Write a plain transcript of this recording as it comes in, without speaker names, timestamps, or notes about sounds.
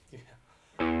Hello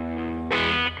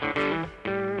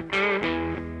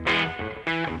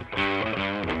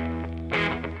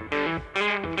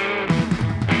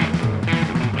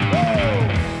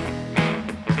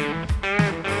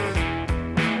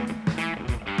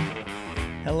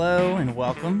and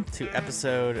welcome to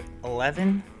episode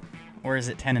 11, or is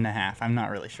it 10 and a half? I'm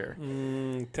not really sure.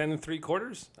 10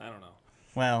 3/4? I don't know.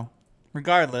 Well,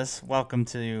 regardless, welcome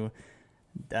to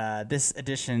this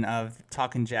edition of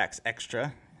Talkin' Jacks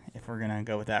Extra, if we're going to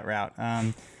go with that route.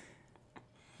 We're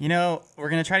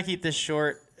going to try to keep this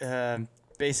short,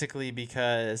 basically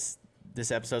because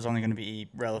this episode is only going to be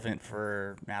relevant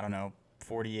for,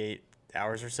 48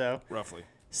 hours or so. Roughly.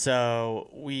 So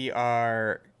we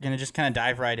are going to just kind of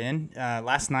dive right in.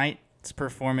 Last night's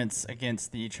performance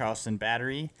against the Charleston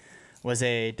Battery was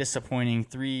a disappointing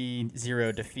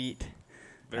 3-0 defeat.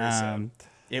 Very sad.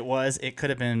 It could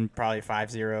have been probably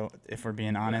 5-0 if we're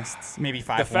being honest. Maybe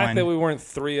 5-1. The fact that we weren't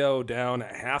 3-0 down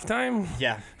at halftime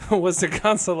was the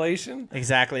consolation.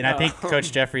 Exactly. And I think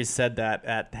Coach Jeffries said that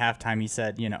at halftime. He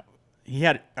said, he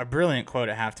had a brilliant quote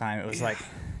at halftime. It was like,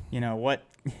 what...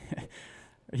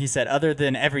 He said, other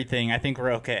than everything, I think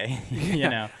we're okay.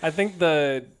 I think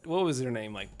what was her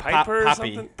name? Like Piper or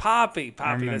something? Poppy,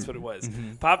 that's what it was.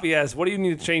 Mm-hmm. Poppy asked, what do you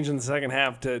need to change in the second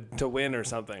half to win or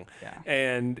something? Yeah.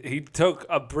 And he took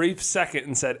a brief second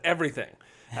and said everything.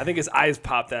 I think his eyes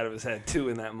popped out of his head, too,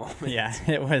 in that moment. Yeah,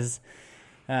 it was.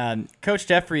 Coach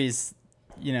Jeffries,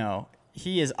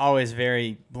 he is always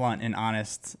very blunt and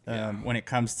honest when it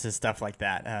comes to stuff like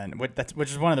that,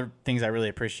 which is one of the things I really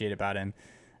appreciate about him.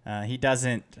 He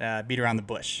doesn't beat around the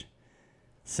bush.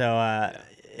 So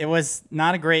it was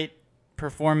not a great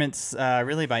performance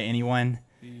really by anyone.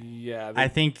 Yeah. I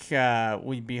think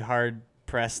we'd be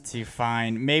hard-pressed to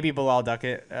find. Maybe Bilal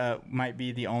Duckett might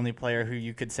be the only player who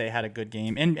you could say had a good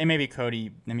game. And maybe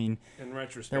Cody. I mean, in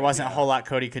retrospect, there wasn't a whole lot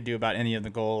Cody could do about any of the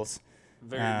goals.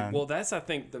 Well, that's, I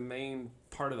think, the main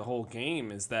part of the whole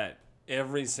game is that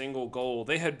every single goal,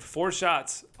 they had 4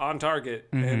 shots on target,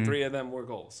 and 3 of them were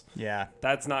goals. Yeah,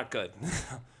 that's not good.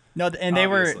 No, and they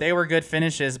were good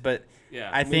finishes, but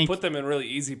I think put them in really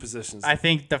easy positions. I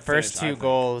think the first 2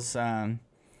 goals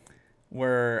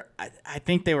were I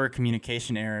think they were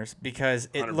communication errors because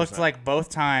it 100%. Looked like both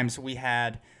times we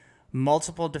had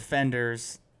multiple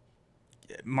defenders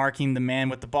marking the man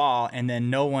with the ball, and then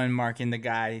no one marking the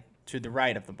guy to the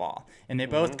right of the ball, and they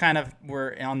both kind of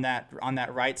were on that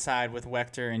right side with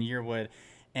Wechter and Yearwood,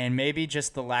 and maybe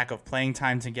just the lack of playing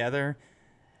time together,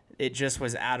 it just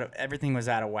was everything was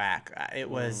out of whack. It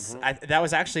was that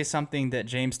was actually something that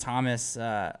James Thomas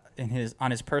on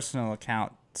his personal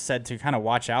account said to kind of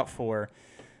watch out for.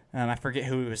 I forget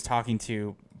who he was talking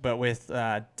to, but with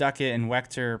Duckett and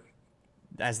Wechter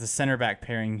as the center back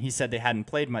pairing, he said they hadn't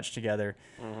played much together,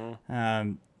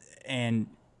 and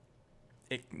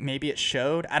maybe it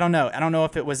showed. I don't know. I don't know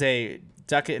if it was a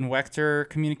Duckett and Wechter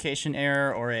communication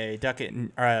error or a Duckett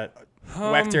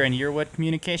Wechter and Yearwood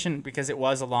communication, because it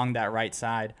was along that right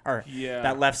side or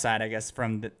that left side, I guess,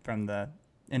 from the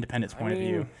Independence point of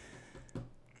view.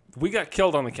 We got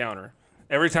killed on the counter.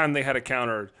 Every time they had a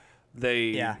counter,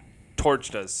 they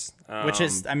torched us. Which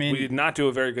is, we did not do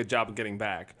a very good job of getting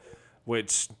back,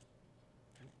 which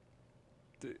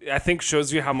I think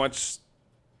shows you how much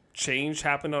change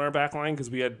happened on our back line, because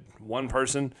we had one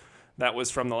person that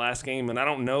was from the last game, and I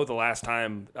don't know the last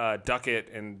time Duckett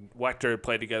and Wechter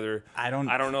played together. I don't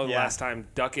know the last time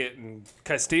Duckett and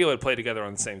Castillo had played together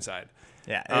on the same side.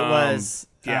 Yeah, it was.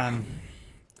 And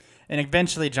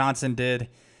eventually Johnson did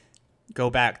go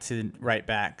back to right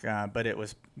back, but it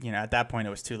was, at that point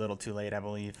it was too little, too late, I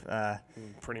believe.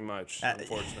 Pretty much,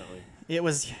 unfortunately. It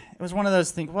was one of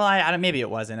those things. Well, maybe it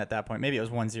wasn't at that point. Maybe it was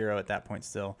 1-0 at that point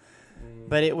still.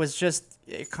 But it was just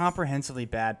a comprehensively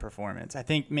bad performance. I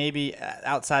think maybe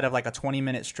outside of like a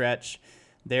 20-minute stretch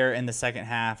there in the second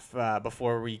half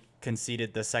before we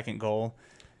conceded the second goal.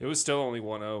 It was still only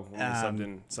 1-0 when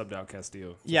we subbed out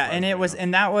Castillo. Yeah,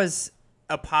 and that was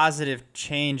a positive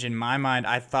change in my mind.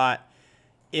 I thought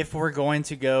if we're going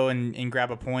to go and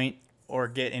grab a point or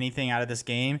get anything out of this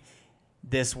game,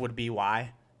 this would be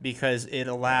why. Because it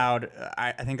allowed,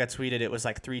 I think I tweeted it was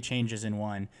like 3 changes in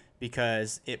one,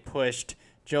 because it pushed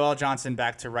Joel Johnson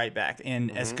back to right back.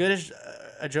 And as good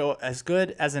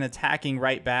as an attacking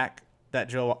right back that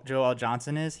Joel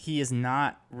Johnson is, he is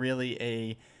not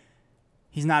really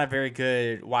he's not a very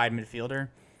good wide midfielder.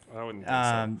 I wouldn't think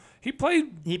so. He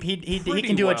played he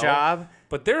can do a job.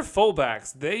 But their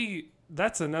fullbacks,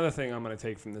 that's another thing I'm going to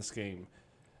take from this game.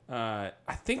 I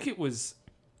think it was,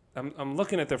 I'm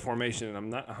looking at their formation, and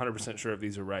I'm not 100% sure if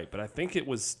these are right, but I think it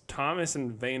was Thomas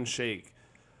and Van Schaik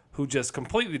who just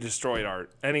completely destroyed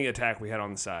any attack we had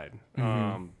on the side.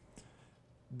 Mm-hmm.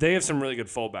 They have some really good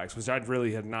fullbacks, which I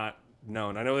really had not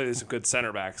known. I know there's some good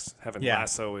center backs, having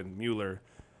Lasso and Mueller.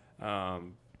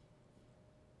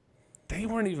 They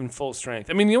weren't even full strength.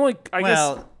 I mean, the only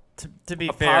guess to be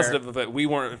a fair, positive of it, we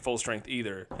weren't at full strength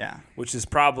either. Yeah, which is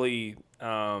probably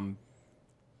not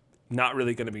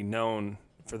really going to be known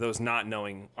for those not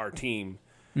knowing our team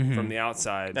from the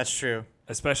outside. That's true.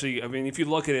 Especially, I mean, if you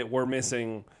look at it, we're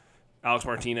missing Alex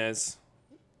Martinez,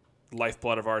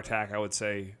 lifeblood of our attack, I would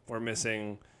say. We're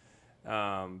missing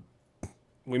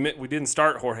we didn't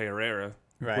start Jorge Herrera,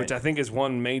 which I think is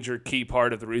one major key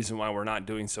part of the reason why we're not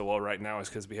doing so well right now is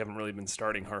because we haven't really been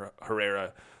starting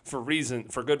Herrera for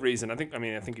good reason. I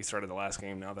think he started the last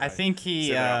game now. That I think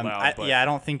he I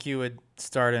don't think you would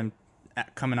start him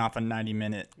coming off a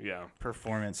 90-minute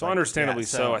performance. So understandably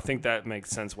so. I think that makes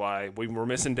sense why we were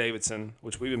missing Davidson,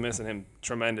 which we've been missing him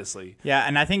tremendously. Yeah,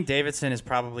 and I think Davidson is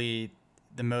probably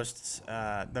the most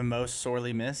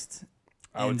sorely missed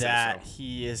in that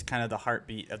he is kind of the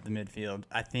heartbeat of the midfield.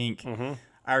 I think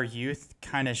our youth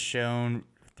kind of shone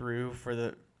through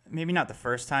for maybe not the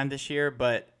first time this year,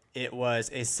 but it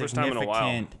was a significant. First time in a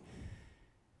while.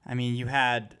 I mean, you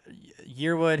had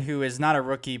Yearwood, who is not a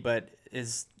rookie, but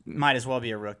might as well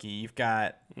be a rookie. You've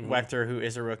got Wechter, who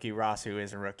is a rookie, Ross, who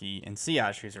is a rookie, and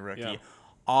Siaj, who's a rookie,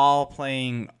 all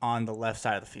playing on the left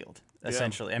side of the field,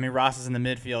 essentially. I mean, Ross is in the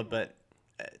midfield, but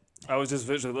I was just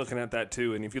visually looking at that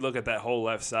too, and if you look at that whole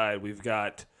left side, we've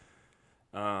got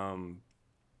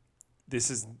this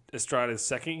is Estrada's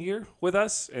second year with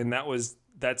us, and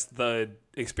that's the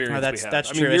experience we have.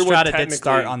 That's true. Estrada did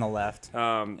start on the left.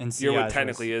 And Yearwood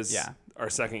technically is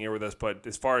our second year with us, but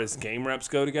as far as game reps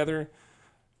go together,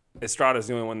 Estrada's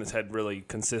the only one that's had really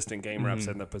consistent game reps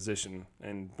in the position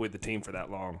and with the team for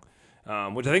that long,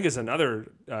 which I think is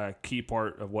another key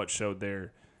part of what showed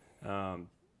there.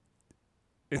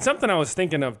 It's something I was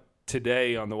thinking of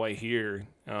today on the way here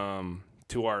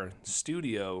to our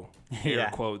studio, air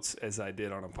quotes, as I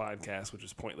did on a podcast, which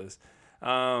is pointless.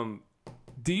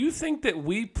 Do you think that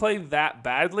we played that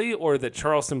badly or that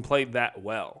Charleston played that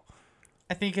well?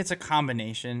 I think it's a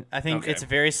combination. I think it's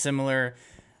very similar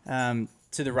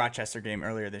to the Rochester game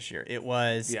earlier this year. It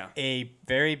was a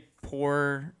very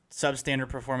poor substandard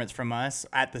performance from us.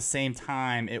 At the same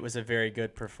time, it was a very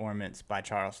good performance by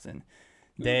Charleston.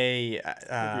 They,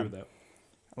 I agree with that.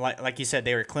 Like you said,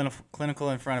 they were clinical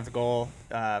in front of the goal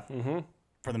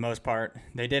for the most part.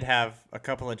 They did have a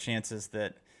couple of chances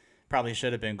that probably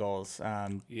should have been goals.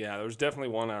 There was definitely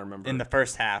one I remember. In the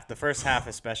first half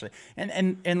especially.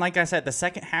 And like I said, the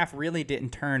second half really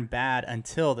didn't turn bad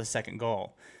until the second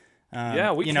goal. We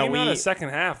came out of the second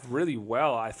half really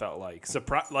well, I felt like.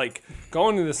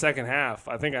 Going into the second half,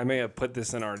 I think I may have put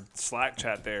this in our Slack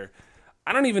chat there.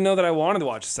 I don't even know that I wanted to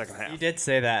watch the second half. You did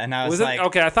say that, and I was like...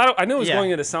 Okay, I knew it was going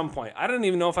in at some point. I didn't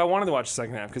even know if I wanted to watch the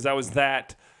second half because I was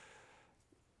that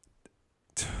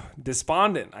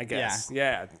despondent, I guess.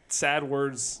 Yeah, sad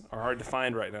words are hard to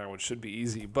find right now, which should be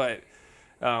easy. But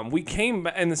we came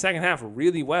in the second half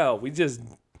really well.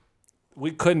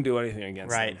 We couldn't do anything against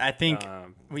them. Right. I think,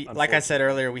 like I said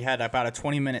earlier, we had about a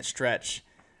 20-minute stretch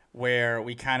where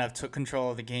we kind of took control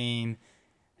of the game.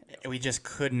 We just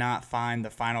could not find the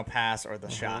final pass or the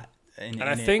shot. And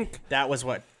I think that was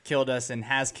what killed us and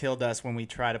has killed us when we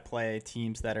try to play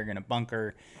teams that are going to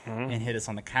bunker and hit us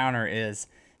on the counter is,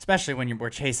 especially when we're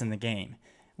chasing the game.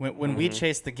 When we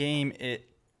chase the game, it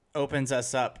opens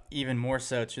us up even more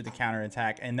so to the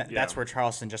counterattack, and that's where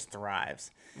Charleston just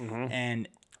thrives. And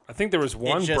I think there was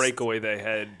one breakaway they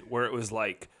had where it was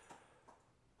roughly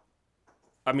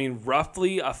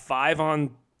a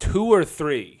 5-on-2 or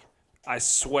 3. I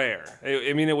swear.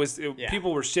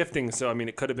 People were shifting, so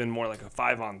it could have been more like a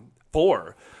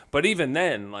 5-on-4. But even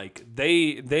then,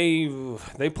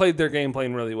 they played their game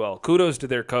playing really well. Kudos to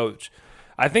their coach.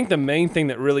 I think the main thing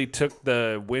that really took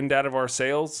the wind out of our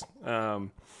sails, and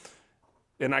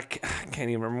I can't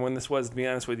even remember when this was, to be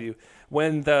honest with you,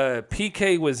 when the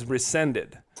PK was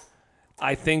rescinded,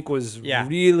 I think was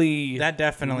really that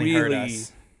definitely hurt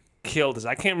us. Killed us.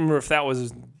 I can't remember if that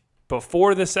was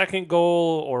before the second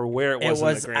goal or where it was.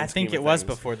 In the grand I think it was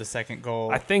before the second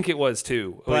goal. I think it was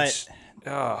too.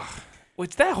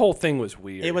 Which that whole thing was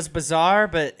weird. It was bizarre,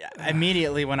 but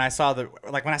immediately when I saw it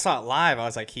live, I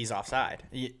was like, he's offside.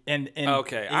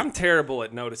 I'm terrible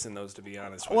at noticing those, to be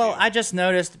honest with you. Well, I just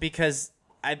noticed because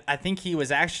I think he was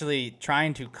actually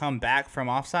trying to come back from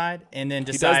offside and then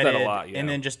decided, he does that a lot, and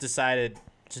then just decided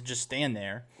to just stand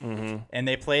there. And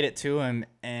they played it to him,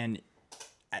 and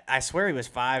I swear he was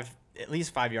 5 at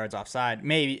least 5 yards offside.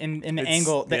 Maybe in the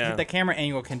angle, the camera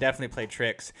angle can definitely play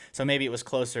tricks. So maybe it was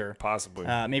closer. Possibly.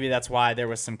 Maybe that's why there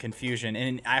was some confusion.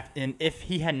 And if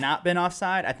he had not been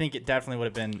offside, I think it definitely would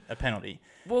have been a penalty.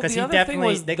 Because he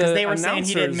definitely because they were saying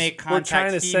he didn't make contact. We're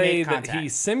trying to say that he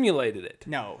simulated it.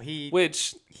 No, he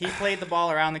played the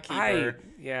ball around the keeper.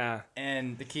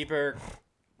 And the keeper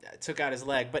took out his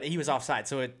leg, but he was offside,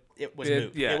 so it was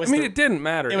moot. Yeah, it didn't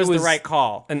matter. It was the right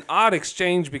call. An odd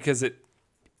exchange because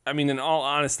in all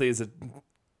honesty, is a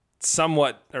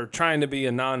somewhat, or trying to be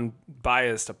a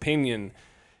non-biased opinion,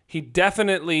 he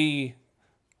definitely,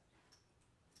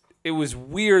 it was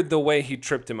weird the way he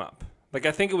tripped him up. Like,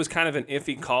 I think it was kind of an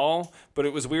iffy call, but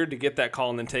it was weird to get that call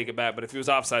and then take it back. But if he was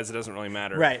offsides, it doesn't really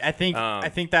matter. Right. I think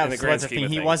that was the thing.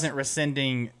 He wasn't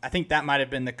rescinding. I think that might have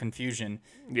been the confusion.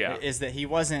 Yeah. Is that he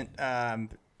wasn't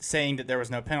saying that there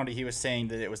was no penalty. He was saying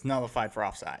that it was nullified for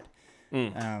offside.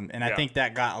 I think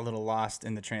that got a little lost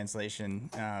in the translation.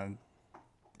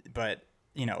 But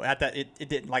at that, it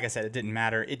didn't. Like I said, it didn't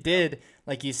matter. It did,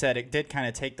 like you said, it did kind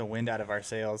of take the wind out of our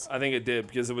sails. I think it did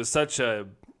because it was such a.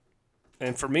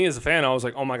 And for me as a fan, I was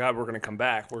like, "Oh my God, we're going to come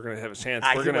back. We're going to have a chance.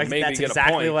 We're going to maybe get a point." That's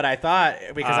exactly what I thought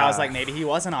because I was like, maybe he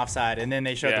wasn't offside, and then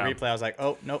they showed the replay. I was like,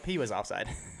 "Oh nope, he was offside."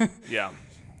 Yeah.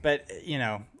 But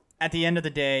at the end of the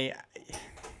day,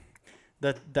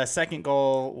 the second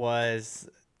goal was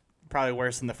probably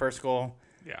worse than the first goal.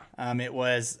 Yeah. It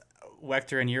was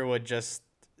Wechter and Yearwood just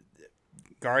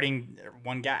guarding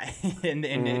one guy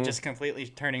and just completely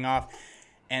turning off.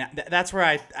 And that's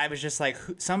where I was just like,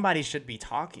 somebody should be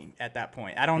talking at that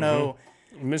point. I don't know.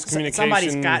 Miscommunication.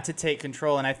 Somebody's got to take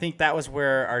control. And I think that was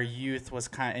where our youth was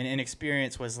kind of, and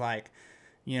inexperience was like,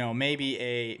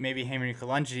 maybe Henry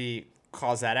Kalungi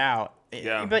calls that out.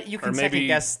 Yeah. But you can second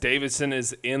guess. Davidson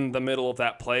is in the middle of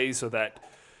that play so that,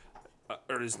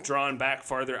 or is drawn back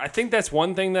farther. I think that's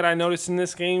one thing that I noticed in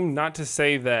this game. Not to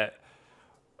say that,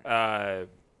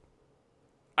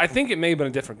 I think it may have been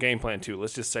a different game plan too.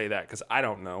 Let's just say that because I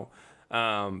don't know.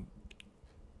 I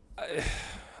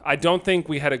don't think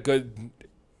we had a good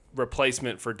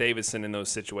replacement for Davidson in those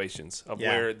situations of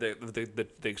where the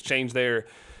exchange there.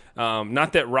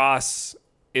 Not that Ross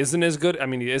isn't as good. I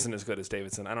mean, he isn't as good as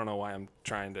Davidson. I don't know why I'm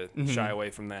trying to shy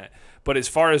away from that. But as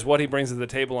far as what he brings to the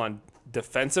table on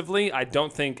defensively, I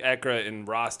don't think Ekra and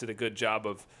Ross did a good job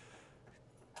of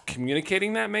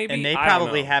communicating that. Maybe, and they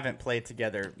probably haven't played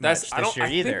together much this year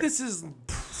either. I think this is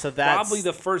probably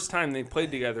the first time they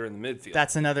played together in the midfield.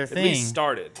 That's another thing. At least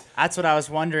started. That's what I was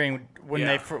wondering when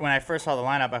I first saw the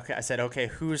lineup. I said, okay,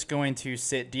 who's going to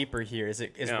sit deeper here?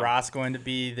 Is Ross going to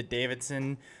be the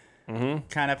Davidson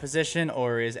kind of position,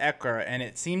 or is Ekra? And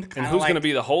it seemed kind of who's going to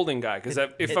be the holding guy? Because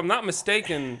if I'm not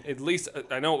mistaken, at least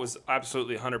I know it was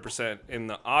absolutely 100% in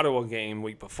the Ottawa game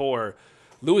week before.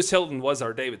 Lewis Hilton was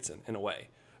our Davidson in a way.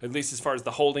 At least as far as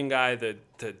the holding guy, the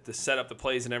set up the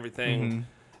plays and everything,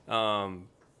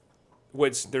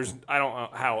 which I don't know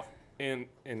how in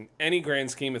any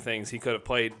grand scheme of things he could have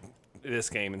played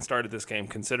this game and started this game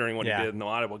considering what he did in the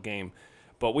Ottawa game,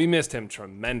 but we missed him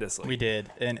tremendously. We did,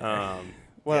 and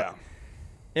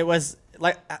it was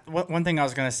like one thing I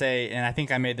was gonna say, and I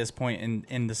think I made this point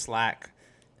in the Slack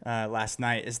last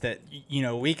night, is that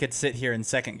we could sit here and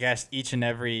second guess each and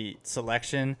every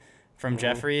selection from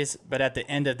Jeffries, but at the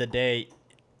end of the day,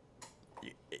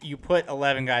 you put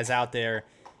 11 guys out there,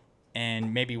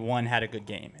 and maybe one had a good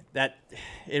game. At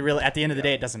the end of the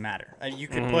day, it doesn't matter. You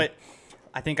could put,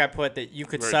 I think I put that you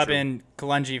could sub in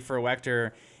Kalungi for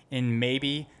Wechter, and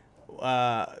maybe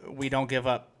we don't give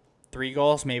up 3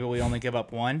 goals. Maybe we only give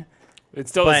up 1. It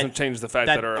still doesn't change the fact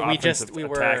that our offensive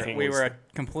attacking we were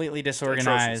completely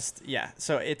disorganized. Atrocious. Yeah,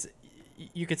 so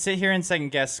you could sit here and second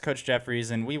guess Coach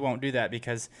Jeffries, and we won't do that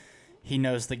because he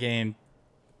knows the game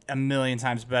a million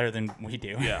times better than we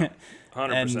do. Yeah,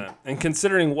 100%. And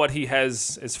considering what he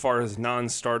has as far as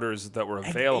non-starters that were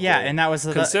available. Yeah, and that was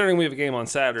considering we have a game on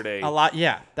Saturday. A lot,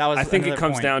 yeah. That was. I think it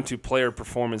comes down to player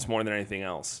performance more than anything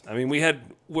else. I mean,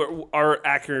 our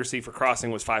accuracy for crossing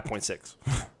was 5.6.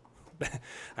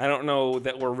 I don't know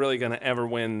that we're really going to ever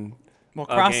win. Well,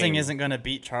 crossing isn't going to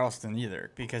beat Charleston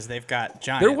either because they've got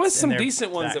giants. There was some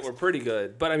decent ones that were pretty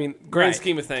good, but I mean, grand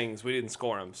scheme of things, we didn't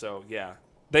score them. So yeah,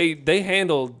 they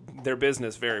handled their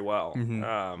business very well.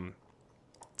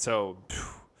 So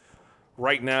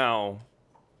right now,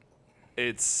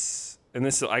 I guess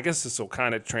this will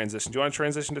kind of transition. Do you want to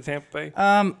transition to Tampa Bay?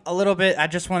 A little bit. I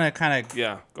just want to kind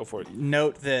of go for it.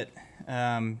 Note that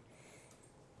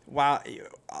while,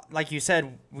 like you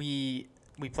said, we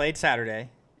played Saturday.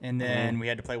 And then we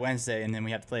had to play Wednesday, and then we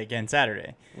had to play again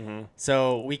Saturday.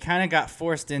 So we kind of got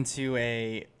forced into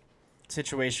a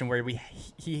situation where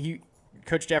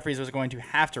Coach Jeffries was going to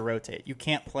have to rotate. You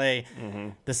can't play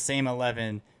the same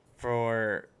 11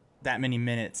 for that many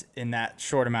minutes in that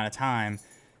short amount of time.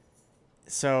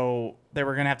 So there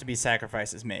were going to have to be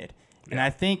sacrifices made. Yeah. And I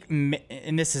think,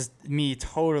 and this is me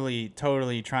totally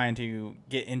trying to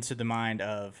get into the mind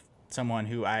of someone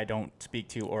who I don't speak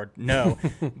to or know,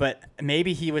 but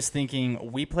maybe he was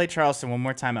thinking, we play Charleston one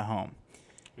more time at home.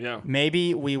 Yeah.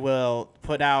 Maybe we will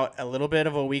put out a little bit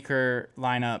of a weaker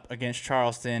lineup against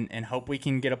Charleston and hope we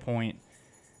can get a point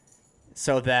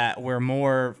so that we're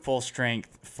more full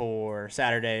strength for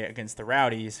Saturday against the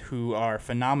Rowdies, who are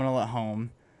phenomenal at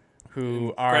home, who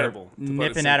Incredible, are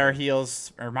nipping at our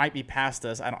heels or might be past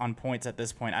us on points at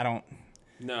this point.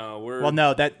 No, we're. Well,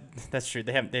 no, that's true.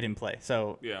 They didn't play.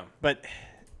 So yeah. But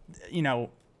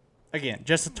again,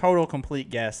 just a total complete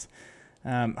guess.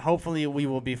 Hopefully, we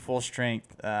will be full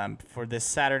strength for this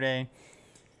Saturday.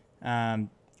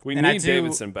 We need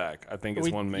Davidson back. I think it's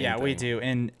one main thing. Yeah, we do.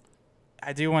 And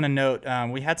I do want to note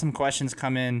we had some questions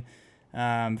come in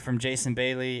from Jason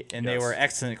Bailey, and they were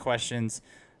excellent questions.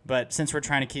 But since we're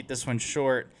trying to keep this one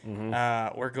short,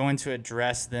 we're going to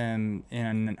address them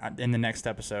in the next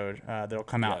episode that'll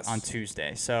come out on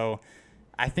Tuesday. So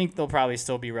I think they'll probably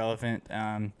still be relevant.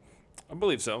 I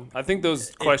believe so. I think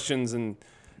those questions and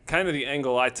kind of the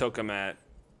angle I took them at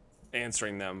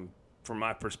answering them, from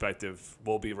my perspective,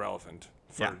 will be relevant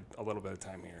for a little bit of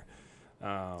time here.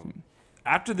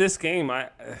 After this game, I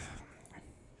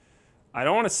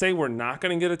don't want to say we're not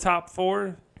going to get a top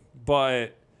 4,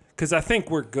 but because I think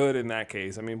we're good in that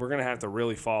case. I mean, we're going to have to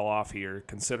really fall off here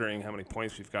considering how many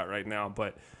points we've got right now.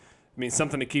 But, I mean,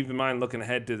 something to keep in mind looking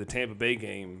ahead to the Tampa Bay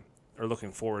game, or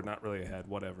looking forward, not really ahead,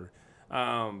 whatever.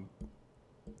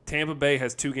 Tampa Bay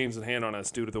has 2 games in hand on us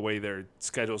due to the way their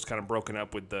schedule is kind of broken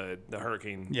up with the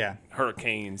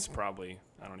Hurricanes, probably.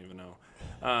 I don't even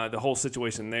know. The whole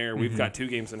situation there, we've got 2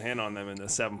 games in hand on them in the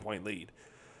 7-point lead.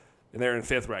 And they're in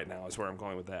 5th right now is where I'm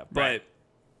going with that. Right. But,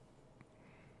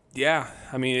 yeah,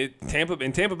 I mean, Tampa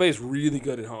Bay is really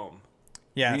good at home.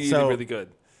 Yeah, really good.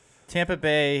 Tampa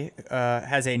Bay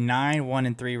has a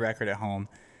 9-1-3 record at home.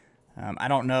 I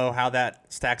don't know how that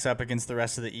stacks up against the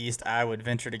rest of the East. I would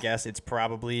venture to guess it's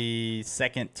probably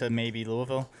second to maybe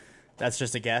Louisville. That's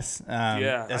just a guess.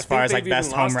 As far as like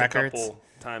best home records. A couple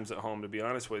times at home, to be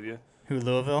honest with you. Who,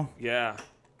 Louisville? Yeah,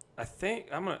 I think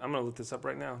I'm gonna look this up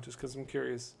right now just because I'm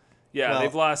curious. Yeah,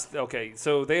 they've lost. Okay,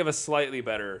 so they have a slightly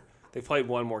better. They played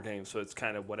one more game, so it's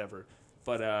kind of whatever.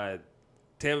 But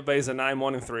Tampa Bay's a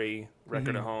 9-1-3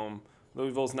 record at home.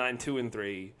 Louisville's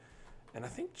 9-2-3. And I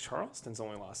think Charleston's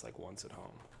only lost like once at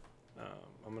home.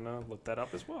 I'm gonna look that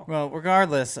up as well. Well,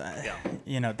 regardless,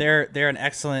 they're an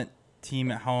excellent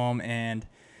team at home, and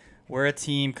we're a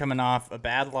team coming off a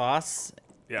bad loss.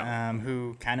 Yeah.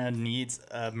 Who kind of needs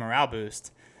a morale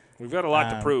boost. We've got a lot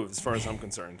to prove, as far as I'm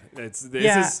concerned. And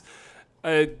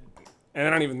I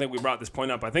don't even think we brought this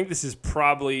point up. I think this is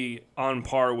probably on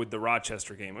par with the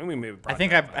Rochester game. I mean, maybe. I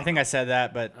think I said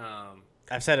that, but.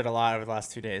 I've said it a lot over the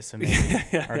last 2 days, so maybe,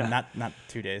 not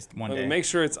 2 days, one day. Make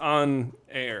sure it's on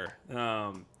air.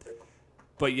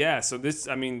 But yeah, so this,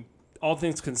 I mean, all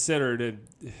things considered,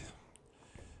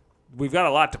 we've got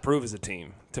a lot to prove as a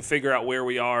team to figure out where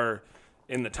we are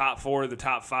in the top 4, the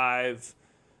top 5.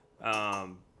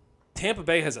 Tampa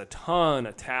Bay has a ton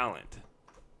of talent.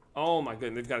 Oh my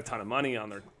goodness, they've got a ton of money on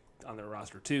their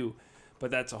roster too, but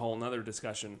that's a whole nother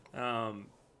discussion.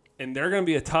 And they're going to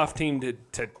be a tough team to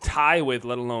tie with,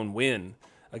 let alone win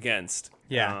against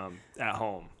at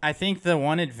home. I think the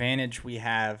one advantage we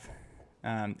have,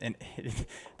 and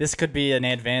this could be an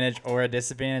advantage or a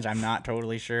disadvantage, I'm not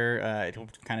totally sure. It'll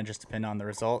kind of just depend on the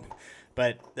result.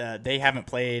 But they haven't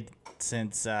played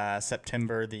since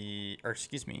September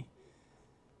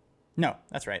No,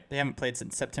 that's right. They haven't played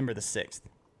since September the 6th.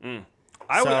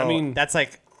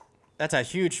 That's a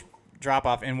huge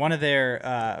drop-off. And one of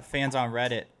their fans on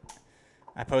Reddit,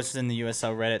 I posted in the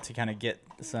USL Reddit to kind of get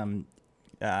some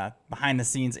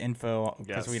behind-the-scenes info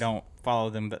because we don't follow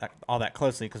them all that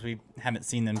closely because we haven't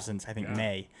seen them since, I think,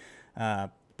 May.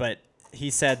 But he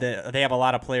said that they have a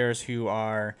lot of players who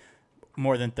are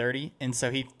more than 30, and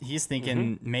so he's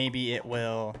thinking maybe it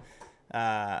will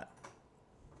kind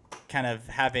of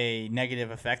have a negative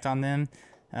effect on them.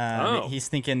 He's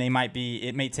thinking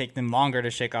it may take them longer to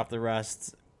shake off the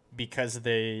rust because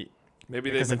they Maybe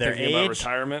they've been thinking about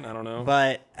retirement. I don't know.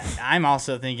 But I'm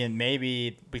also thinking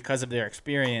maybe because of their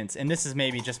experience, and this is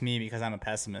maybe just me because I'm a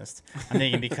pessimist. I'm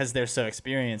thinking because they're so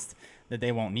experienced that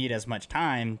they won't need as much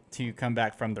time to come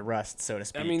back from the rust, so to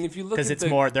speak. I mean, if you look because it's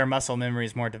more their muscle memory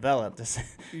is more developed. So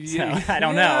I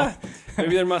don't know.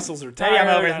 Maybe their muscles are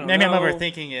tired. maybe I'm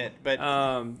overthinking it, but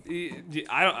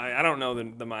I don't know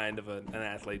the mind of an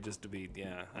athlete just to be.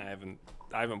 Yeah, I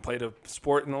haven't played a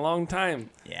sport in a long time.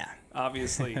 Yeah,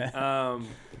 obviously.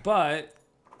 But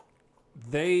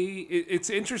it's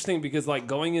interesting because like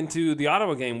going into the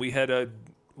Ottawa game, we had a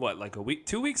week,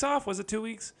 2 weeks off. Was it 2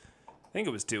 weeks? I think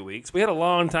it was 2 weeks. We had a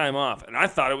long time off, and I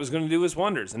thought it was going to do us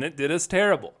wonders, and it did us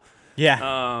terrible.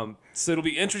 Yeah. So it'll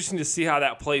be interesting to see how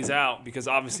that plays out because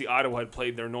obviously Ottawa had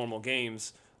played their normal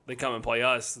games. They come and play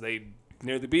us. They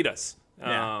nearly beat us.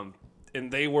 Yeah.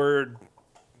 And they were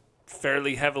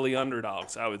fairly heavily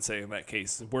underdogs, I would say, in that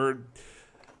case. We're,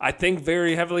 I think,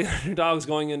 very heavily underdogs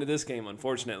going into this game,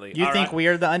 unfortunately. You think we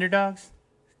are the underdogs?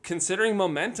 Considering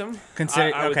momentum,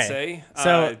 I would say.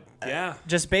 So, yeah.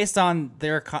 Just based on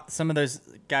some of those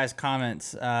guys'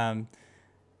 comments, all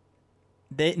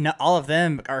of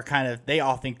them are they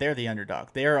all think they're the underdog.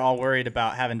 They are all worried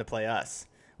about having to play us,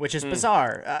 which is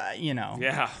bizarre,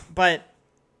 Yeah. But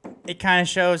it kind of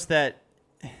shows that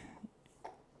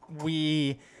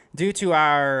we, due to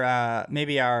our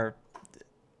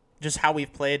just how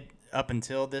we've played up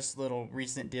until this little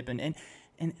recent dip in.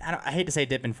 And I hate to say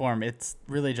dip in form. It's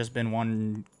really just been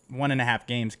one and a half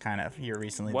games kind of here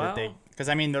recently. Wow. Because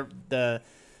I mean the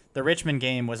Richmond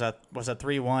game was a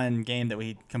 3-1 game that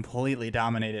we completely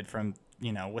dominated from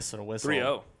whistle to whistle.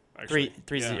 3-0. Actually.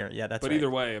 3-0. Yeah, that's but right. Either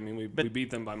way, I mean we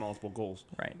beat them by multiple goals.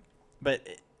 Right. But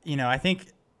I think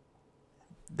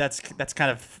that's kind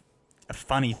of a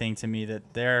funny thing to me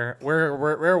that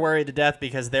we're worried to death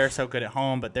because they're so good at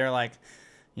home, but they're like.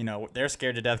 They're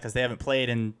scared to death because they haven't played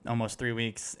in almost 3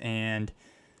 weeks, and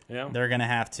they're going to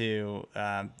have to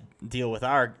deal with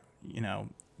our,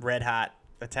 red hot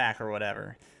attack or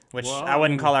whatever. Which I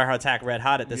wouldn't call our attack red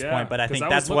hot at this point, but I think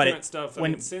that's what it.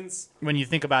 When you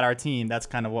think about our team, that's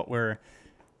kind of what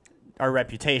our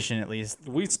reputation at least.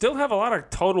 We still have a lot of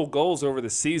total goals over the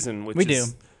season, which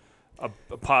is a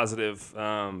positive.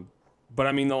 But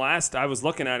I mean, I was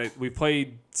looking at it. We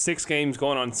played 6 games,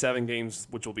 going on 7 games,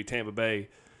 which will be Tampa Bay.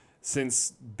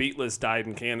 Since Beatless died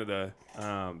in Canada,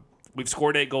 we've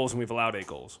scored 8 goals and we've allowed 8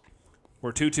 goals.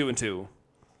 We're 2-2-2,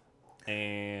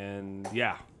 and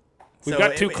we've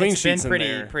got 2 clean sheets in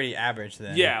there. Pretty average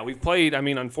then. Yeah, we've played. I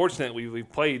mean, unfortunately,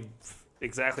 we've played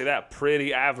exactly that,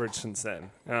 pretty average since then.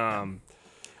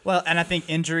 Well, and I think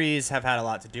injuries have had a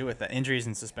lot to do with that. Injuries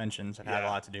and suspensions have had a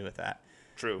lot to do with that.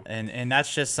 True. And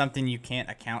that's just something you can't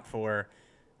account for,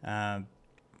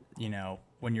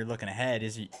 when you're looking ahead.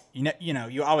 Is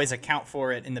you always account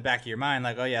for it in the back of your mind,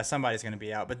 like, oh yeah, somebody's going to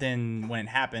be out. But then when it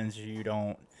happens, you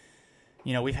don't.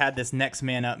 We've had this next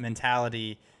man up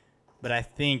mentality, but I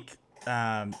think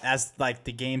as like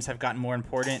the games have gotten more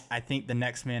important, I think the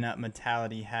next man up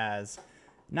mentality has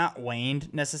not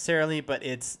waned necessarily, but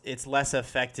it's less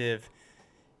effective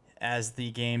as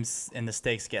the games and the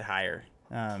stakes get higher.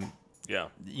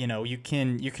 You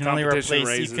can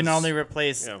only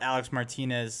replace Alex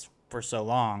Martinez for so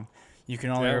long. You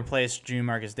can only replace June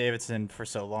Marcus Davidson for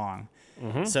so long.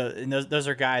 Mm-hmm. So and those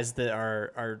are guys that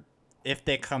are if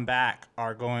they come back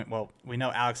are going. Well, we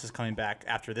know Alex is coming back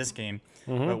after this game,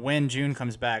 but when June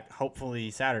comes back,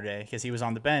 hopefully Saturday, because he was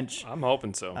on the bench. I'm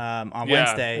hoping so. On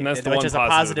Wednesday, which is a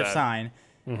positive sign.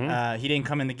 Mm-hmm. He didn't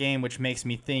come in the game, which makes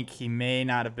me think he may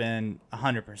not have been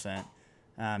 100%.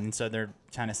 And so they're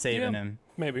kind of saving him.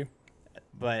 Maybe.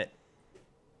 But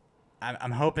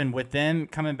I'm hoping with them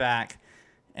coming back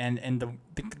and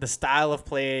the style of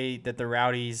play that the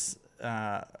Rowdies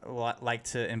like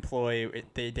to employ,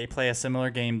 they play a similar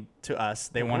game to us.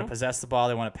 They want to possess the ball.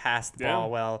 They want to pass the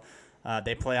ball well.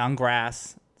 They play on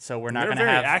grass, so we're not going to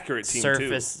have accurate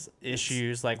surface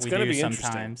issues like we do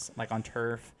sometimes, like on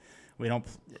turf. We don't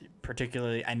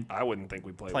particularly. I wouldn't think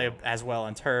we play well as well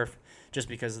on turf, just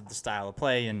because of the style of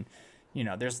play, and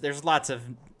there's lots of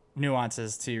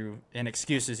nuances to and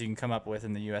excuses you can come up with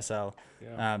in the USL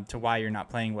to why you're not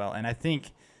playing well. And I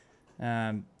think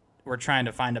we're trying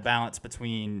to find a balance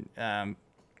between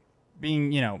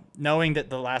being, knowing that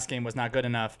the last game was not good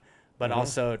enough, but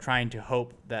also trying to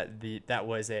hope that that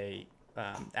was a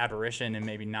aberration and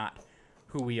maybe not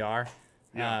who we are.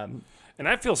 Yeah. And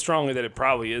I feel strongly that it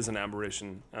probably is an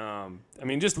aberration. I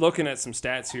mean, just looking at some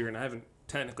stats here, and I haven't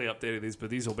technically updated these, but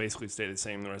these will basically stay the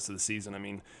same the rest of the season. I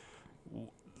mean,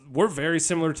 we're very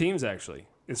similar teams, actually,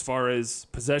 as far as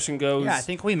possession goes. Yeah, I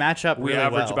think we match up really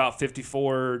well. We average about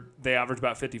 54. They average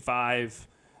about 55.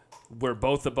 we're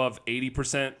both above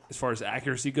 80% as far as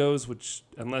accuracy goes, which,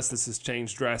 unless this has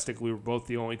changed drastically, we're both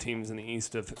the only teams in the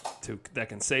East that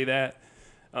can say that.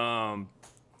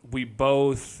 We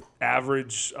both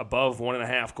average above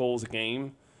 1.5 goals a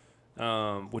game,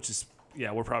 which is,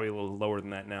 we're probably a little lower than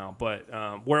that now. But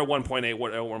we're at 1.8,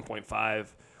 we're at 1.5.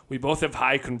 We both have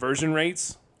high conversion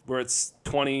rates. We're at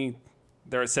 20,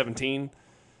 they're at 17.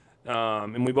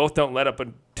 And we both don't let up a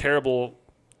terrible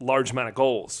large amount of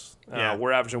goals.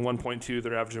 We're averaging 1.2,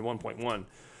 they're averaging 1.1.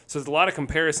 So there's a lot of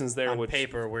comparisons there. On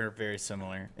paper, we're very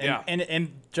similar.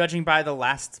 And judging by the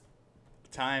last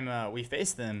time we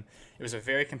faced them, it was a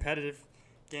very competitive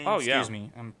game. Excuse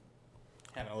me. I'm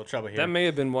having a little trouble here. That may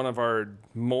have been one of our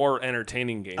more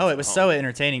entertaining games. Oh, it was so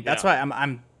entertaining. That's why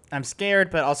I'm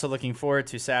scared, but also looking forward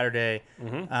to Saturday.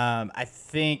 Mm-hmm. I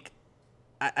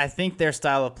think their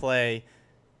style of play,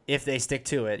 if they stick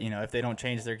to it, if they don't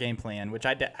change their game plan, which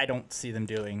I don't see them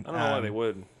doing. I don't know why they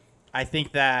would. I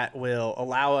think that will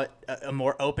allow a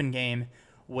more open game,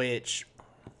 which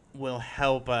will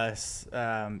help us.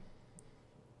 I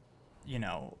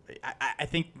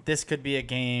think this could be a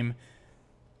game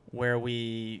where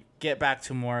we get back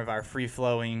to more of our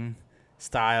free-flowing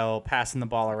style, passing the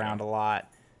ball around a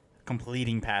lot,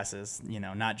 completing passes,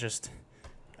 not just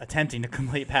attempting to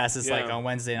complete passes like on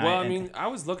Wednesday night. Well, I mean, I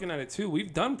was looking at it too.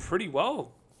 We've done pretty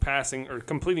well passing or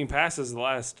completing passes the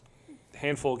last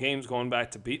handful of games going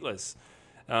back to beatless.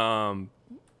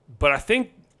 But I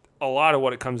think a lot of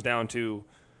what it comes down to,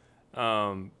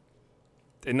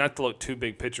 and not to look too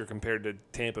big picture compared to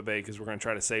Tampa Bay because we're going to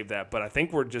try to save that, but I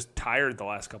think we're just tired the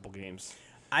last couple games.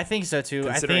 I think so too.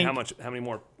 Considering how much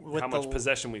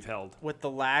possession we've held. With the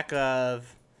lack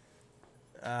of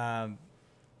lack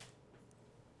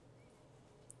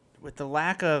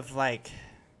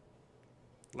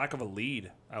of a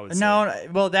lead, I would say. No,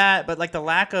 well but like the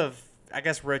lack of, I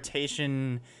guess,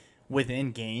 rotation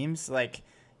within games. Like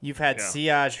you've had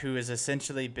Siaj, who has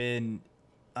essentially been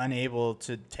unable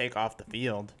to take off the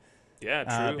field. Yeah,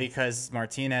 true. Because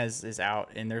Martinez is out,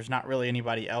 and there's not really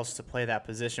anybody else to play that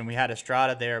position. We had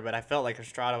Estrada there, but I felt like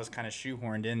Estrada was kind of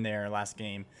shoehorned in there last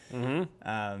game.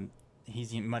 Mm-hmm.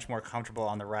 He's much more comfortable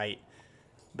on the right.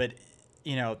 But,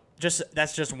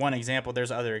 that's just one example. There's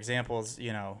other examples.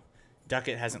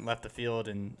 Duckett hasn't left the field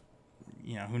in,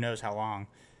 who knows how long.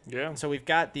 Yeah. So we've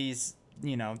got these,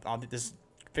 all this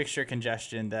fixture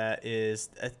congestion that is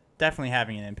definitely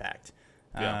having an impact.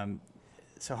 Yeah.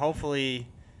 So hopefully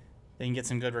they can get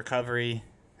some good recovery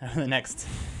over the next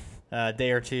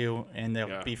day or two, and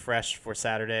they'll be fresh for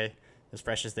Saturday, as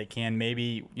fresh as they can.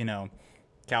 Maybe,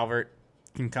 Calvert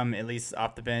can come at least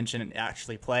off the bench and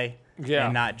actually play. Yeah.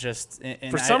 And not just...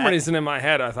 For some reason in my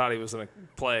head, I thought he was going to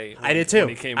play. I did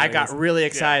too. I got really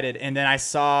excited, and then I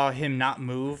saw him not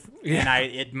move, and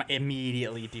it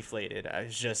immediately deflated. I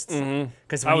was just...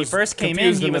 Because when he first came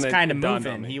in, he was kind of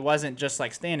moving. He wasn't just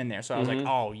like standing there. So I was like,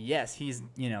 oh, yes, he's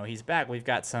back. We've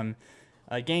got some...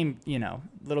 a game, a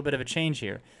little bit of a change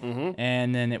here. Mm-hmm.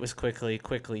 And then it was quickly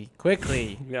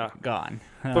gone.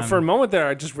 But for a moment there,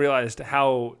 I just realized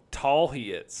how tall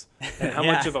he is and how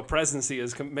much of a presence he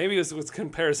is. Maybe it was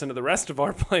comparison to the rest of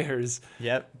our players.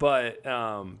 Yep. But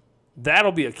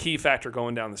that'll be a key factor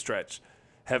going down the stretch,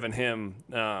 having him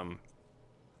on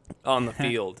the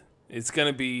field. It's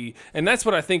going to be – and that's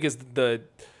what I think is the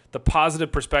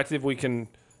positive perspective we can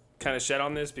kind of shed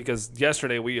on this, because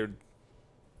yesterday we are –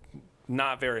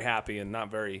 not very happy and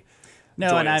not very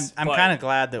joyous. And I'm kind of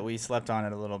glad that we slept on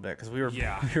it a little bit, because we were both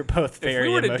very emotional. If we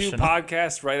were to do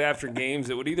podcasts right after games,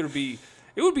 it would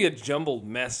be a jumbled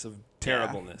mess of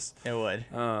terribleness. It would.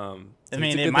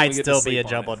 It might still be a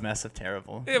jumbled mess of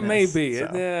terrible. It may be.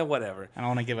 So. Whatever. I don't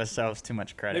want to give ourselves too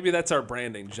much credit. Maybe that's our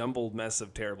branding, jumbled mess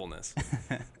of terribleness.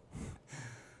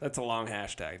 That's a long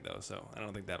hashtag though, so I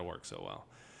don't think that'll work so well.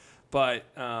 But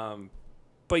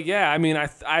yeah, I mean,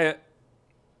 I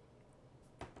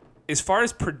as far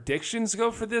as predictions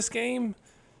go for this game,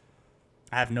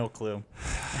 I have no clue.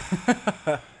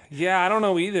 Yeah, I don't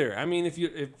know either. I mean,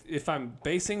 if I'm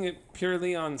basing it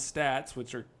purely on stats,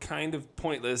 which are kind of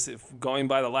pointless if going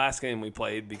by the last game we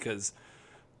played, because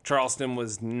Charleston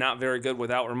was not very good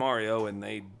without Romario and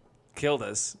they killed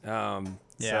us.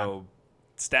 So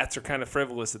stats are kind of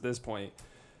frivolous at this point.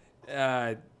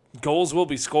 Goals will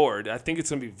be scored. I think it's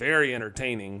going to be very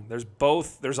entertaining. There's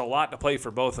a lot to play for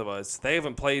both of us. They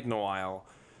haven't played in a while.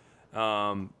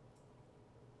 I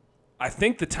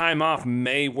think the time off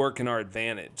may work in our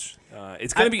advantage.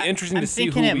 It's going to be interesting to see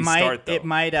who we start, though. It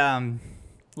might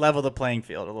level the playing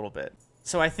field a little bit.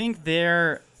 So I think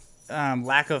their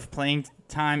lack of playing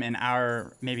time and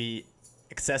our maybe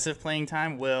excessive playing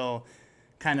time will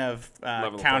kind of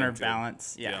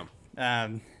counterbalance. Yeah.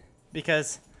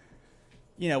 because,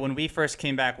 when we first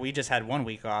came back, we just had 1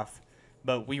 week off,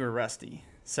 but we were rusty.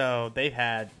 So they've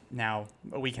had now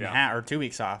a week and a half or 2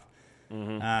 weeks off.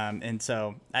 Mm-hmm. And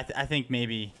so I think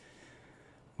maybe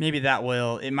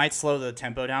it might slow the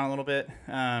tempo down a little bit.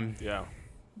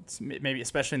 Maybe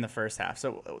especially in the first half.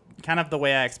 So kind of the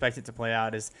way I expect it to play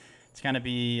out is it's going to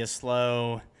be a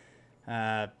slow,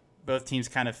 both teams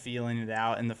kind of feeling it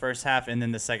out in the first half, and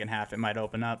then the second half it might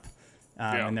open up,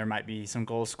 and there might be some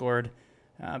goals scored.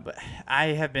 But I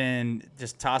have been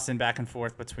just tossing back and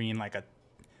forth between like a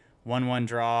 1-1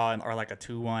 draw or like a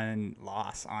 2-1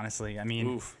 loss, honestly. I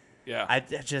mean, yeah. I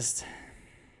think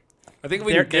if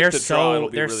we can get the draw, it'll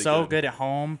be they're really so good. Good at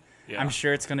home. Yeah. I'm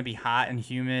sure it's going to be hot and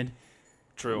humid.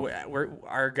 True.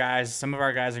 Some of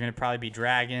our guys are going to probably be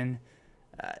dragging,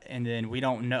 and then we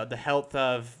don't know. The health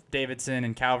of Davidson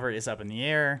and Calvert is up in the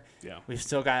air. Yeah. We've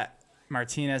still got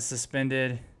Martinez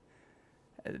suspended.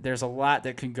 There's a lot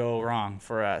that could go wrong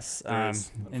for us, and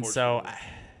so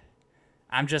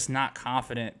I'm just not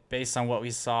confident based on what we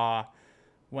saw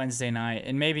Wednesday night.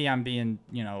 And maybe I'm being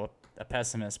a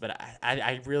pessimist, but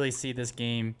I really see this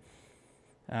game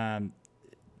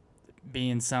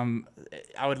being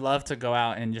I would love to go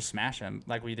out and just smash them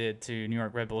like we did to New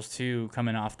York Red Bulls 2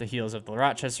 coming off the heels of the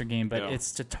Rochester game, but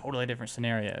it's a totally different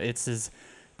scenario. This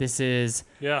is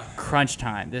crunch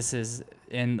time. This is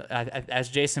as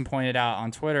Jason pointed out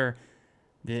on Twitter,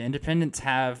 the Independents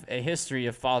have a history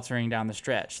of faltering down the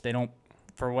stretch. They don't,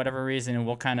 for whatever reason,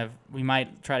 and we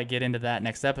might try to get into that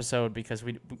next episode because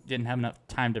we didn't have enough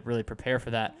time to really prepare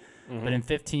for that. Mm-hmm. But in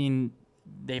 15,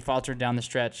 they faltered down the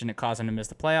stretch and it caused them to miss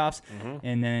the playoffs. Mm-hmm.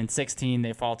 And then in 16,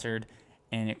 they faltered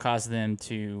and it caused them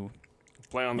to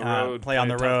play on the road,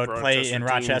 play in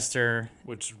Rochester.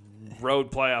 Which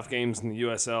road playoff games in the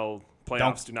USL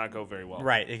playoffs do not go very well.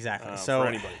 Right, exactly. For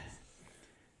anybody.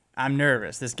 I'm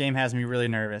nervous. This game has me really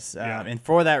nervous. And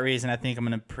for that reason, I think I'm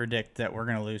going to predict that we're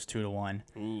going to lose 2-1.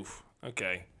 Oof.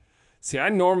 Okay. See, I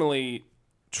normally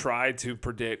try to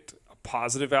predict a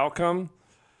positive outcome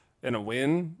and a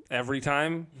win every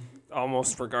time,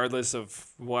 almost regardless of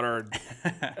what our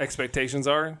expectations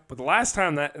are. But the last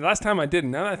time I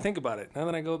didn't. Now that I think about it, now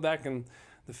that I go back in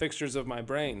the fixtures of my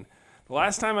brain, the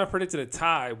last time I predicted a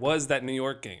tie was that New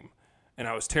York game, and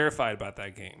I was terrified about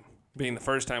that game being the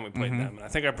first time we played them. And I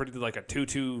think I predicted like a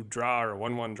 2-2 draw or a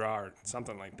 1-1 draw or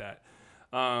something like that.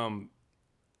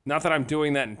 Not that I'm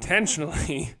doing that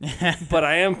intentionally, but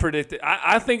I am predicting.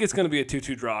 I think it's going to be a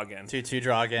 2-2 draw again. 2-2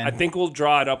 draw again. I think we'll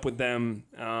draw it up with them.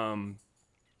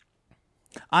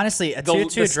 Honestly, a 2-2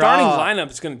 draw. The starting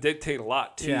lineup is going to dictate a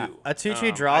lot, too. Yeah, a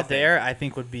 2-2 draw I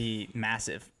think, would be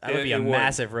massive. That would be a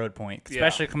massive road point,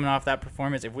 especially coming off that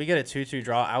performance. If we get a 2-2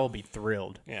 draw, I will be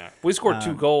thrilled. Yeah. If we scored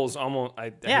 2 goals, almost, I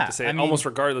hate to say it, almost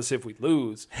regardless if we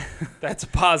lose. That's a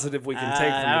positive we can take from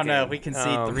the game. I don't know. If we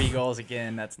concede 3 goals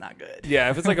again, that's not good. Yeah,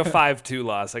 if it's like a 5-2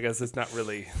 loss, I guess it's not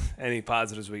really any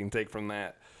positives we can take from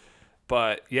that.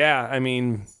 But, yeah, I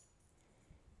mean,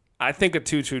 I think a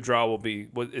 2-2 draw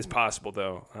is possible,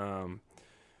 though.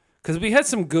 Because we had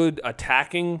some good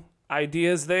attacking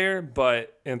ideas there,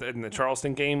 but in the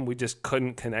Charleston game, we just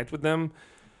couldn't connect with them.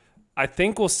 I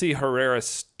think we'll see Herrera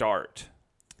start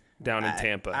down in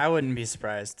Tampa. I wouldn't be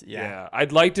surprised. Yeah.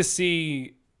 I'd like to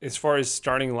see, as far as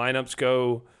starting lineups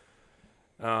go,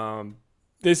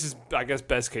 this is, I guess,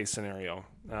 best case scenario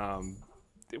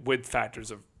with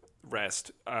factors of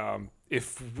rest.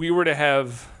 If we were to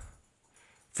have,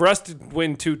 for us to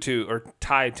win 2-2 or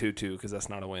tie 2-2, because that's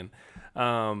not a win,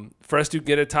 for us to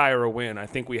get a tie or a win, I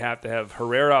think we have to have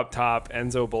Herrera up top,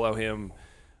 Enzo below him,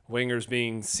 wingers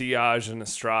being Siaj and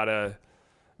Estrada.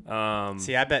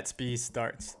 I bet Speed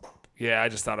starts. Yeah, I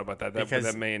just thought about that.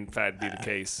 That may in fact be the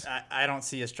case. I don't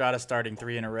see Estrada starting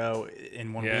 3 in a row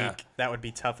in 1 week. That would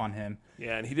be tough on him.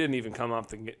 Yeah, and he didn't even come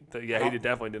off he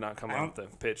definitely did not come off the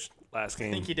pitch last game.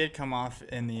 I think he did come off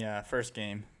in the first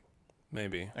game.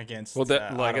 Maybe against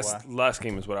I guess last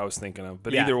game is what I was thinking of.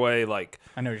 But either way, like,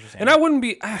 I know what you're saying. And I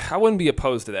wouldn't be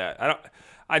opposed to that.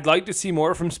 I'd like to see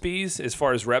more from Spies as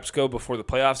far as reps go before the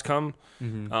playoffs come.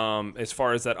 Mm-hmm. As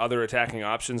far as that other attacking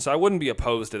option, so I wouldn't be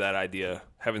opposed to that idea,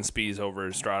 having Spies over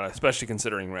Estrada, especially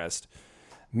considering rest.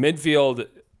 Midfield,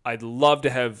 I'd love to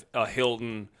have a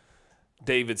Hilton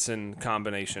Davidson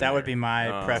combination. That would be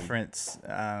my preference.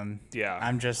 I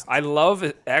love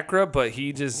Ekra, but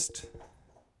he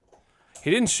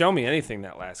didn't show me anything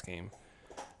that last game,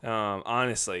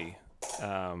 honestly.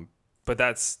 But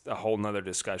that's a whole nother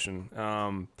discussion.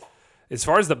 As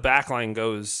far as the back line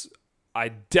goes, I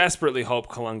desperately hope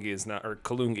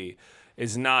Kalungi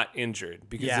is not injured.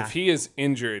 Because if he is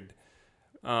injured,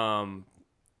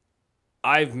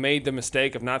 I've made the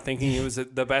mistake of not thinking he was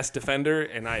the best defender,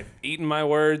 and I've eaten my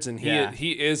words, and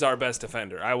he is our best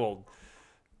defender. I will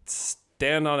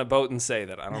stand on a boat and say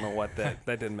that. I don't know what that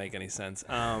didn't make any sense.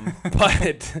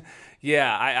 But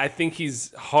yeah, I think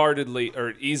he's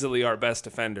easily our best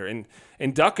defender,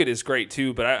 and Duckett is great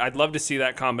too. But I'd love to see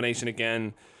that combination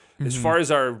again. Mm-hmm. As far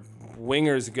as our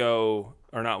wingers go,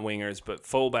 or not wingers, but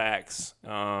fullbacks.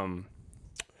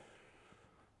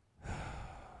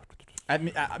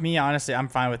 Me, honestly, I'm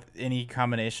fine with any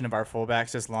combination of our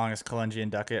fullbacks as long as Kalungi and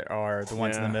Duckett are the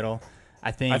ones in the middle.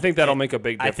 I think that'll make a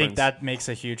big difference. I think that makes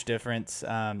a huge difference.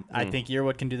 I think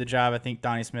Yearwood can do the job. I think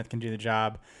Donnie Smith can do the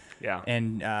job. Yeah.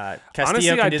 And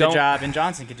Castillo can do the job, and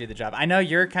Johnson can do the job. I know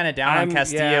you're kind of down on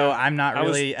Castillo. Yeah, I'm not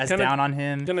really as down on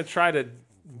him. I'm going to try to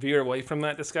veer away from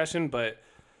that discussion, but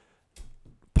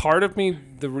part of me,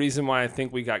 the reason why I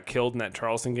think we got killed in that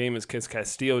Charleston game is because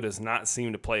Castillo does not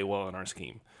seem to play well in our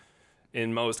scheme.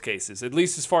 In most cases, at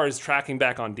least as far as tracking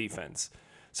back on defense.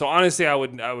 So honestly, I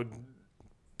would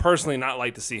personally not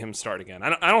like to see him start again.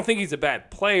 I don't think he's a bad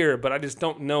player, but I just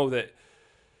don't know that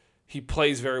he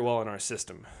plays very well in our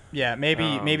system. Yeah,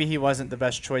 maybe he wasn't the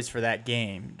best choice for that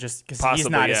game, just because he's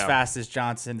not as fast as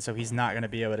Johnson, so he's not going to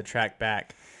be able to track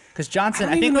back. Because Johnson,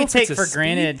 I think we take for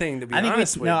granted.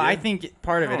 I think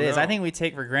part of it is I think we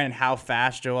take for granted how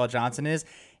fast Joel Johnson is.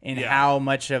 And how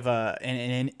much of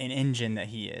an engine that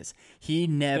he is. He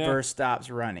never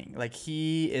stops running. Like,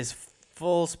 he is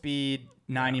full speed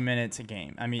 90 minutes a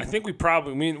game. I mean, I think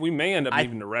we may end up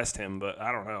needing to rest him, but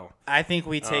I don't know. I think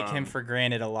we take him for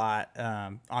granted a lot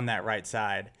on that right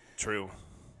side. True.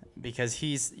 Because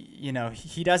he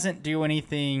doesn't do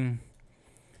anything.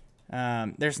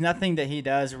 There's nothing that he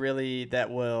does really that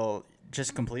will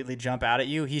just completely jump out at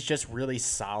you. He's just really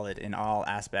solid in all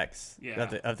aspects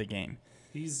of the game.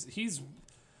 He's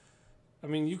I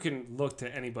mean, you can look to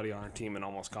anybody on our team and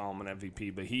almost call him an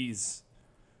MVP, but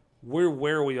we're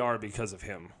where we are because of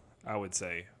him, I would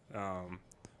say. And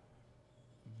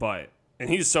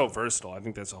he's so versatile. I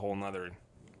think that's a whole nother.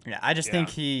 Yeah, I just think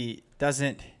he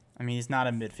doesn't. I mean, he's not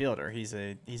a midfielder. He's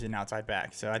an outside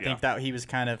back. So I think that he was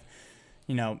kind of,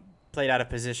 played out of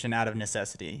position out of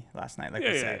necessity last night, like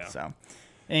I said. Yeah. So,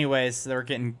 anyways, we're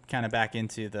getting kind of back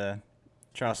into the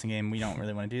Charleston game. We don't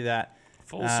really want to do that.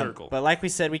 Full circle. But like we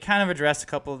said, we kind of addressed a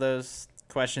couple of those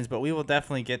questions, but we will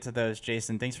definitely get to those.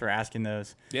 Jason, thanks for asking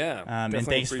those. Yeah, and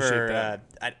thanks for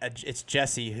it's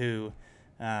Jesse who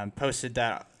posted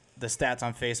the stats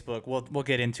on Facebook. We'll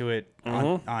get into it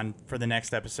on for the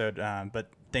next episode. But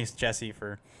thanks, Jesse,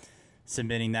 for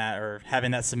submitting that or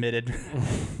having that submitted,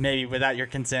 maybe without your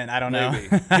consent. I don't know. He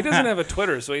doesn't have a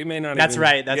Twitter, so he may not. That's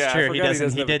right. That's true. He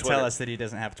doesn't. He did tell us that he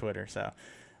doesn't have Twitter. So.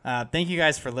 Thank you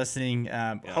guys for listening.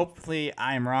 Hopefully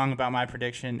I am wrong about my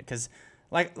prediction because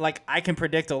like I can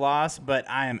predict a loss, but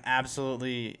I am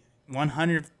absolutely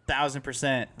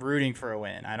 100,000% rooting for a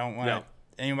win. I don't want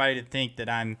anybody to think that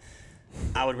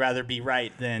I would rather be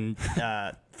right than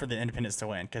for the Independents to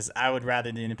win because I would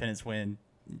rather the Independents win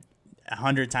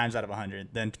 100 times out of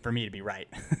 100 than for me to be right.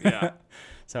 Yeah.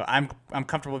 So I'm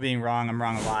comfortable being wrong. I'm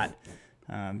wrong a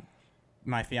lot.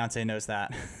 My fiance knows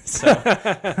that. So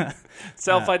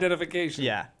self-identification.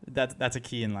 Yeah, that's a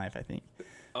key in life, I think.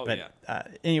 Oh, but,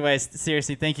 anyways,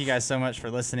 seriously, thank you guys so much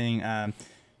for listening.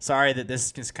 Sorry that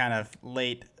this is kind of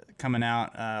late coming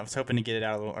out. I was hoping to get it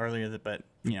out a little earlier, but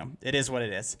it is what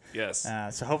it is. Yes.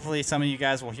 So hopefully some of you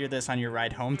guys will hear this on your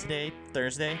ride home today,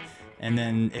 Thursday, and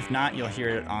then if not, you'll hear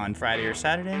it on Friday or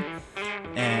Saturday.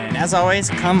 And as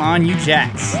always, come on, you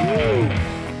Jacks.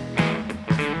 Woo!